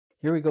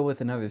Here we go with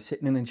another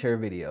sitting in a chair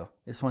video.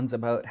 This one's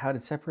about how to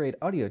separate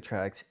audio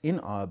tracks in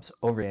OBS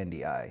over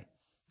NDI.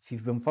 If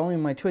you've been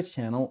following my Twitch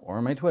channel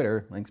or my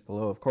Twitter, links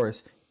below of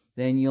course,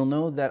 then you'll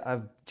know that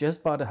I've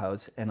just bought a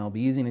house and I'll be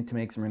using it to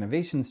make some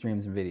renovation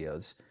streams and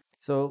videos.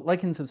 So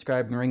like and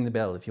subscribe and ring the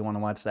bell if you want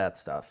to watch that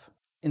stuff.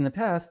 In the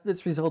past,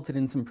 this resulted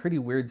in some pretty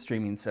weird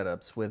streaming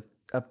setups with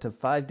up to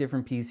 5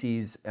 different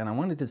PCs, and I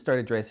wanted to start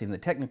addressing the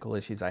technical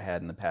issues I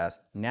had in the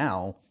past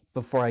now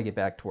before I get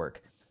back to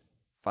work.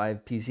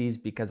 5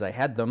 PCs because I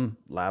had them: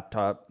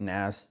 laptop,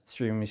 NAS,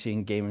 streaming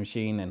machine, game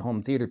machine, and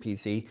home theater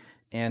PC,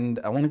 and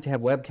I wanted to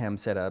have webcam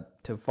set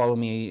up to follow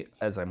me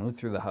as I moved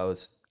through the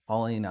house,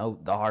 hauling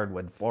out the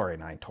hardwood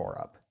flooring I tore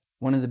up.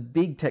 One of the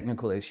big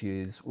technical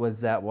issues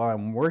was that while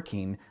I'm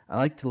working, I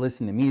like to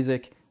listen to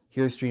music,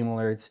 hear stream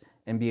alerts,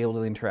 and be able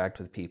to interact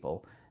with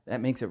people.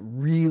 That makes it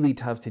really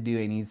tough to do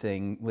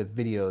anything with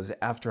videos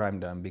after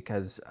I'm done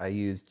because I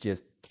use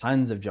just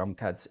tons of jump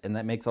cuts, and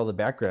that makes all the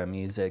background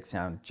music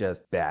sound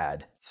just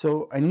bad.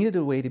 So I needed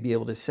a way to be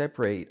able to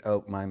separate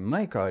out my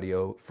mic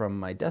audio from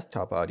my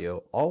desktop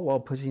audio, all while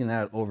pushing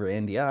that over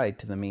NDI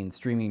to the main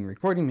streaming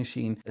recording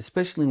machine,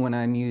 especially when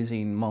I'm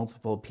using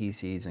multiple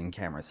PCs and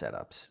camera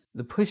setups.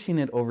 The pushing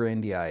it over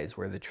NDI is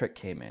where the trick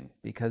came in,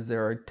 because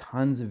there are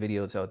tons of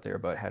videos out there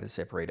about how to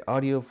separate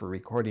audio for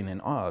recording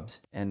in OBS,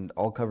 and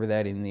I'll cover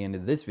that in the end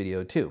of this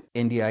video too.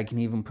 NDI can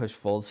even push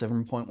full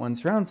 7.1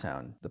 surround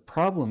sound. The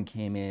problem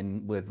came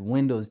in with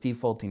Windows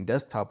defaulting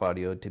desktop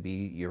audio to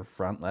be your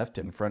front left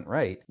and front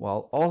right,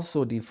 while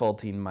also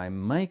defaulting my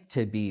mic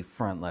to be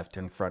front left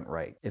and front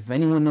right. If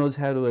anyone knows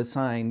how to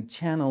assign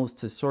channels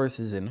to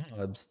sources in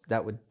OBS,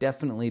 that would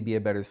definitely be a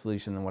better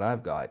solution than what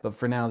I've got, but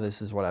for now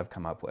this is what I've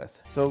come up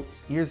with. So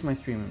here's my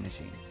streaming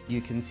machine.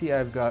 You can see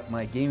I've got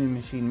my gaming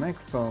machine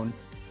microphone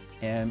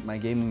and my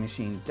gaming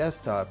machine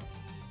desktop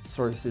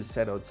sources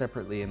set out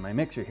separately in my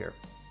mixer here,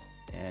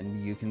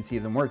 and you can see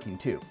them working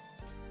too.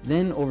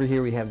 Then over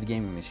here we have the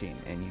gaming machine,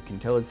 and you can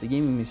tell it's a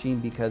gaming machine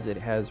because it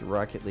has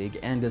Rocket League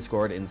and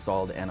Discord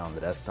installed and on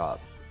the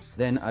desktop.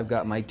 Then I've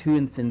got my 2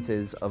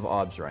 instances of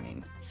OBS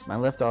running. My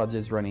left OBS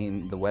is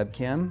running the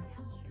webcam,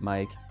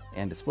 mic,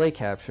 and display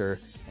capture,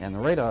 and the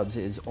right OBS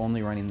is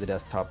only running the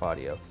desktop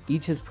audio.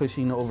 Each is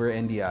pushing over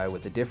NDI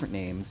with a different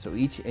name, so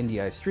each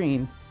NDI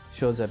stream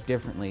shows up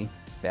differently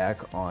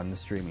back on the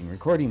streaming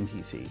recording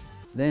PC.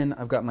 Then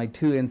I've got my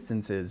 2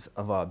 instances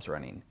of OBS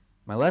running.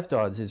 My left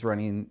OBS is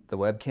running the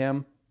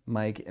webcam,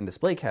 mic, and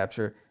display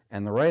capture,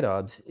 and the right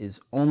OBS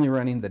is only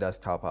running the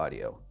desktop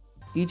audio.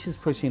 Each is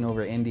pushing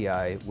over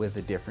NDI with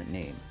a different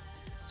name.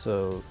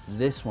 So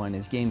this one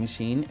is Game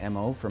Machine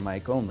MO for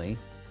mic only,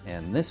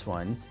 and this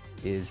one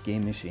is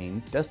Game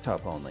Machine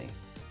desktop only.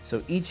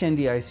 So each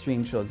NDI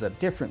stream shows up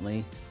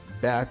differently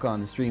back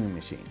on the streaming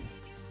machine.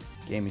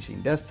 Game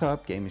Machine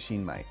desktop, Game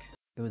Machine mic.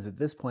 It was at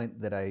this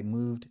point that I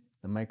moved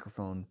the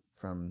microphone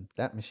from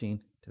that machine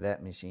to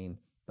that machine,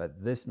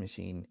 but this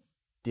machine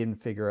didn't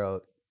figure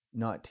out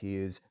not to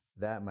use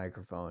that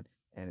microphone,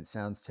 and it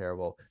sounds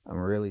terrible. I'm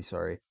really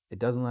sorry. It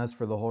doesn't last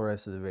for the whole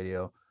rest of the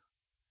video,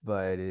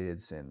 but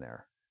it's in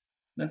there.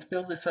 Let's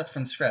build this up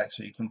from scratch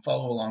so you can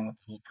follow along with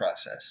the whole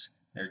process.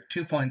 There are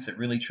 2 points that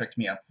really tricked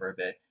me up for a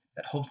bit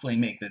that hopefully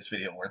make this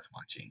video worth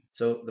watching.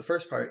 So the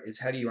first part is,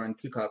 how do you run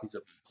 2 copies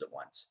of OBS at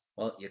once?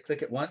 Well, you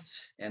click it once,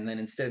 and then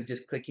instead of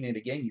just clicking it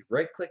again, you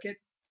right click it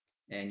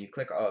and you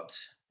click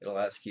OBS. It'll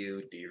ask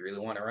you, do you really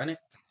want to run it?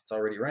 If it's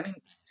already running,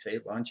 say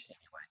launch anyway.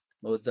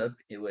 Loads up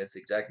with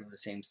exactly the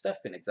same stuff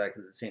in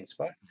exactly the same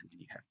spot, and then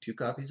you have 2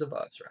 copies of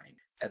OBS running.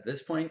 At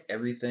this point,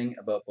 everything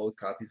about both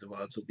copies of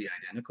OBS will be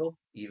identical,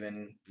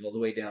 even all the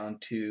way down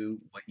to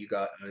what you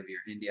got out of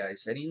your NDI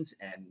settings,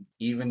 and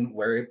even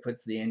where it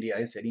puts the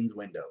NDI settings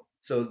window.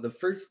 So the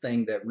first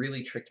thing that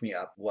really tricked me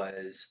up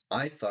was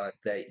I thought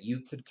that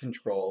you could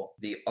control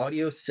the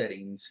audio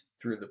settings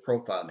through the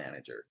profile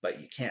manager,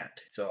 but you can't.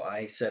 So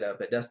I set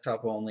up a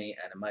desktop only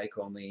and a mic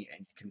only,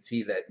 and you can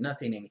see that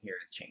nothing in here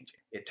is changing.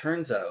 It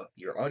turns out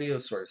your audio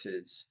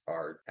sources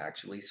are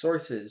actually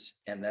sources,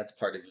 and that's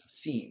part of your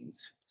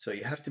scenes. So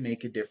you have to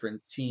make a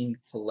different scene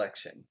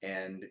collection.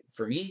 And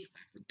for me,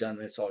 I've done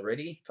this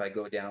already. If I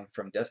go down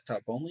from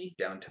desktop only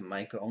down to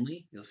mic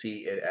only, you'll see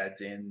it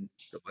adds in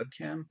the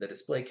webcam, the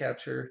display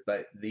capture,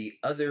 but the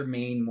other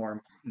main, more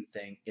important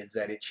thing is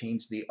that it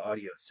changed the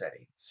audio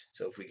settings.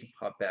 So if we can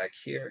hop back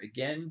here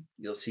again,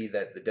 you'll see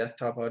that the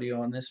desktop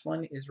audio on this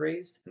one is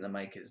raised and the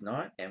mic is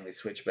not. And we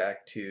switch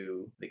back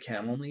to the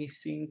cam only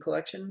scene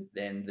collection,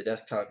 then the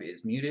desktop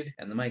is muted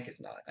and the mic is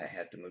not. I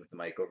had to move the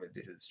mic over to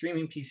the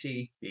streaming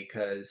PC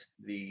because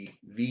the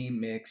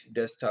vMix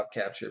desktop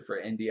capture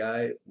for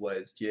NDI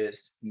was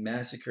just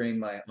massacring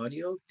my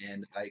audio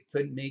and I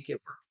couldn't make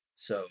it work.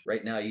 So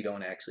right now you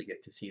don't actually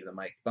get to see the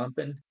mic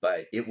bumping,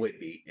 but it would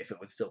be if it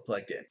was still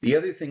plugged in. The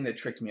other thing that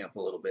tricked me up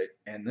a little bit,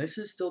 and this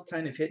is still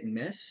kind of hit and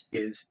miss,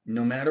 is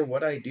no matter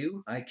what I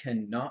do, I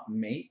cannot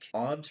make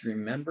OBS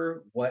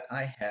remember what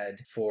I had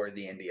for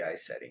the NDI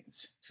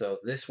settings. So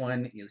this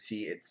one, you'll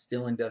see it's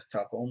still in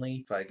desktop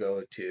only. If I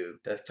go to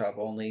desktop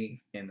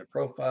only in the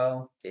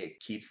profile, it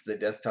keeps the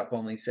desktop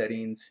only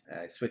settings.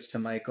 I switch to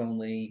mic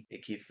only,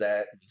 it keeps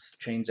that. Let's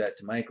change that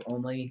to mic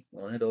only.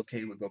 We'll hit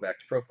OK, we'll go back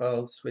to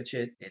profile, switch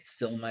it. It's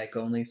still mic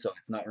only, so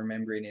it's not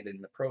remembering it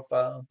in the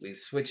profile. We've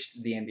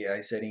switched the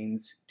NDI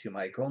settings to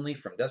mic only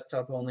from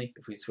desktop only.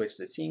 If we switch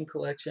to scene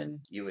collection,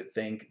 you would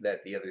think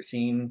that the other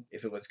scene,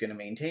 if it was going to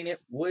maintain it,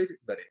 would,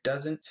 but it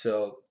doesn't.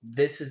 So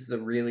this is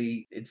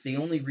it's the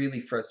only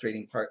really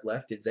frustrating part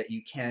left, is that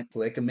you can't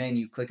click a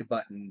menu, click a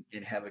button,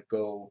 and have it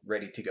go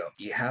ready to go.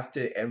 You have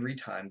to every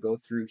time go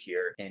through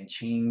here and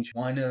change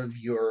one of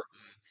your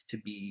OBS to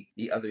be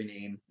the other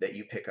name that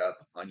you pick up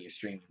on your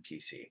streaming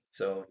PC.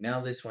 So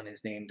now this one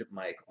is named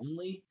mic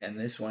only, and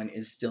this one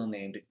is still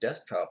named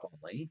desktop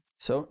only.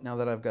 So now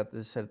that I've got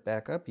this set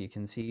back up, you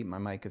can see my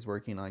mic is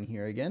working on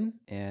here again.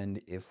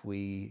 And if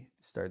we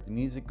start the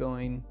music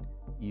going,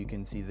 you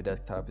can see the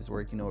desktop is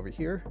working over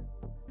here.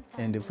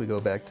 And if we go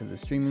back to the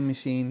streaming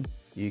machine,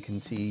 you can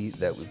see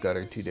that we've got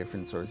our two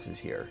different sources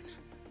here.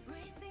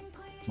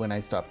 When I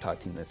stop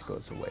talking, this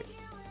goes away,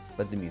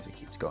 but the music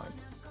keeps going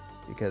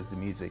because the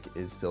music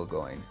is still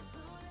going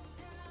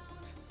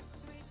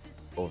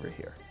over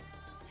here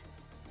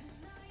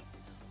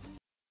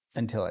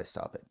until I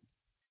stop it.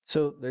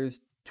 So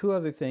there's two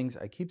other things.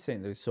 I keep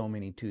saying there's so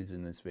many twos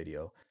in this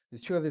video.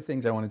 There's two other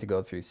things I wanted to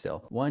go through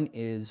still. One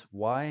is,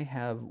 why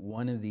have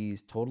one of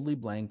these totally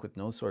blank with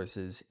no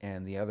sources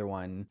and the other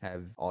one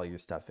have all your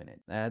stuff in it?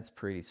 That's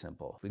pretty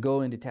simple. If we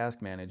go into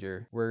Task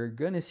Manager, we're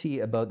going to see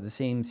about the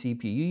same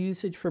CPU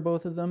usage for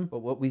both of them, but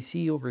what we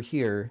see over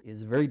here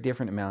is a very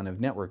different amount of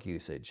network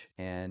usage.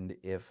 And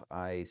if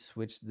I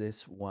switch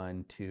this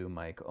one to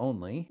mic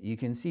only, you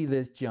can see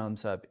this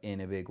jumps up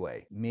in a big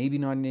way. Maybe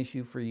not an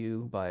issue for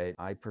you, but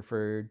I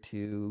prefer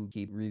to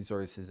keep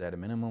resources at a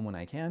minimum when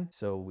I can.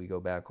 So we go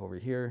back over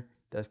here,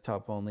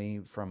 desktop only,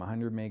 from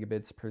 100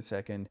 megabits per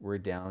second, we're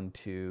down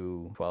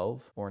to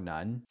 12 or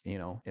none. You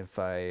know, if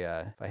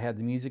I had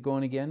the music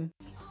going again,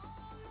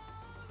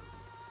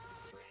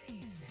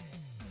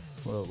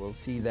 well, we'll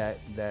see that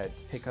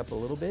pick up a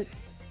little bit,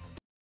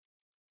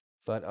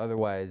 but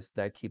otherwise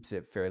that keeps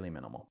it fairly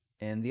minimal.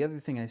 And the other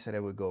thing I said I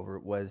would go over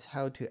was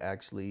how to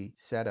actually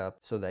set up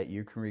so that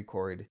you can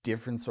record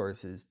different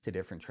sources to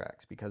different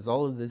tracks, because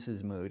all of this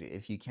is moot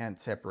if you can't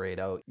separate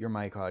out your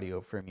mic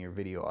audio from your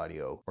video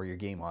audio or your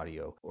game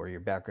audio or your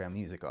background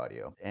music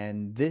audio.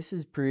 And this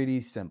is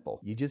pretty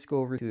simple. You just go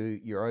over to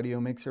your audio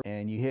mixer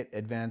and you hit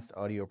advanced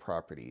audio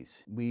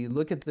properties. We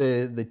look at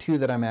the two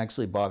that I'm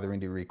actually bothering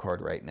to record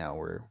right now.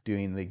 We're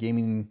doing the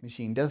gaming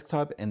machine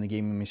desktop and the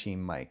gaming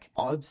machine mic.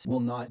 OBS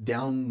will not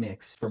down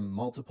mix from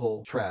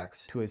multiple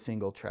tracks to a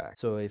single track.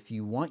 So if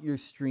you want your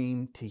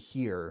stream to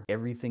hear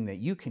everything that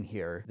you can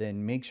hear,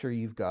 then make sure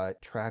you've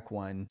got track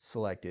 1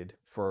 selected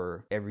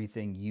for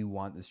everything you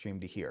want the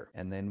stream to hear.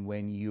 And then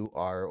when you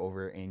are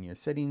over in your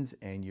settings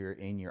and you're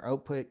in your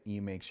output,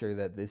 you make sure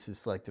that this is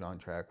selected on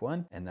track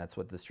 1, and that's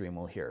what the stream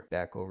will hear.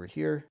 Back over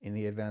here in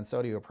the advanced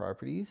audio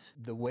properties,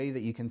 the way that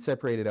you can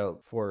separate it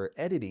out for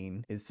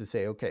editing is to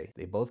say, okay,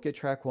 they both get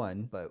track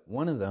 1, but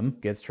one of them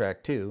gets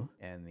track 2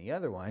 and the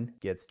other one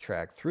gets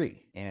track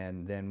 3.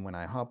 And then when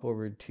I hop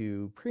over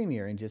to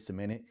Premiere in just a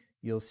minute,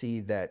 you'll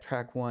see that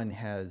track 1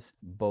 has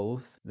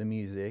both the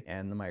music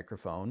and the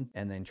microphone,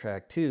 and then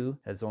track 2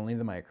 has only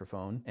the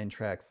microphone, and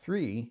track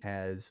 3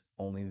 has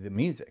only the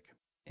music.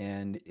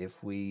 And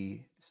if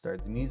we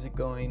start the music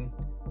going,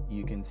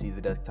 you can see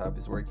the desktop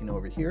is working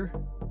over here.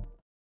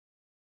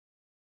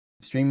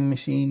 Streaming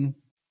machine.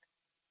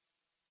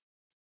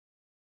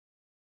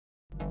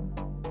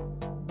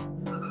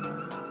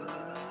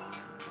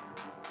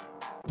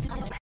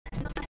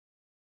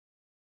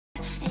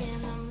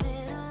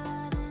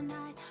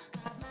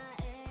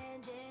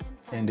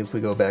 And if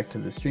we go back to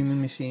the streaming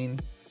machine,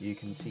 you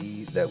can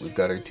see that we've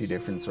got our two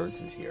different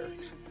sources here.